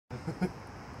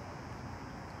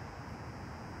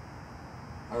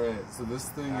Alright, so this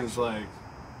thing is like,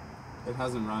 it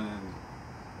hasn't run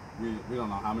in, we don't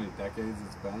know how many decades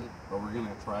it's been, but we're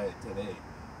gonna try it today.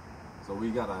 So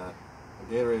we got a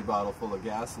Gatorade bottle full of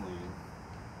gasoline,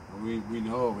 and we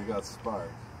know we got spark.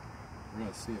 We're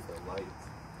gonna see if it lights.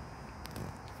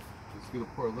 Just gonna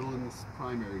pour a little in the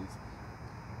primaries.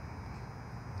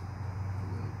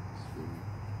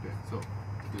 Okay, so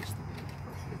ditch the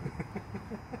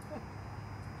bed.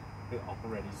 It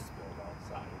already spilled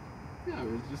outside. Yeah,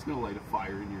 we're just gonna light a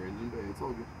fire in your engine bay. It's all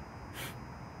good.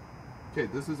 Okay,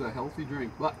 this is a healthy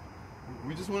drink, but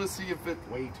we just want to see if it.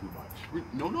 Way too much.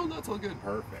 No, that's all good.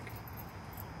 Perfect.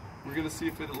 We're gonna see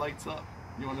if it lights up.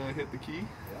 You want to hit the key?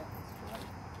 Yeah, let's try it.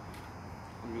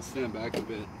 I'm gonna stand back a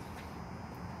bit.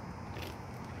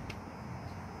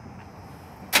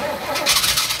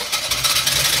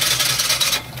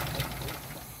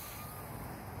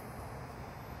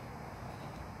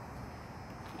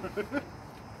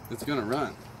 It's gonna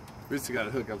run. We just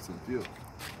gotta hook up some fuel.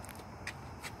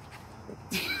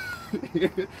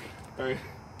 Alright,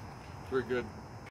 we're good.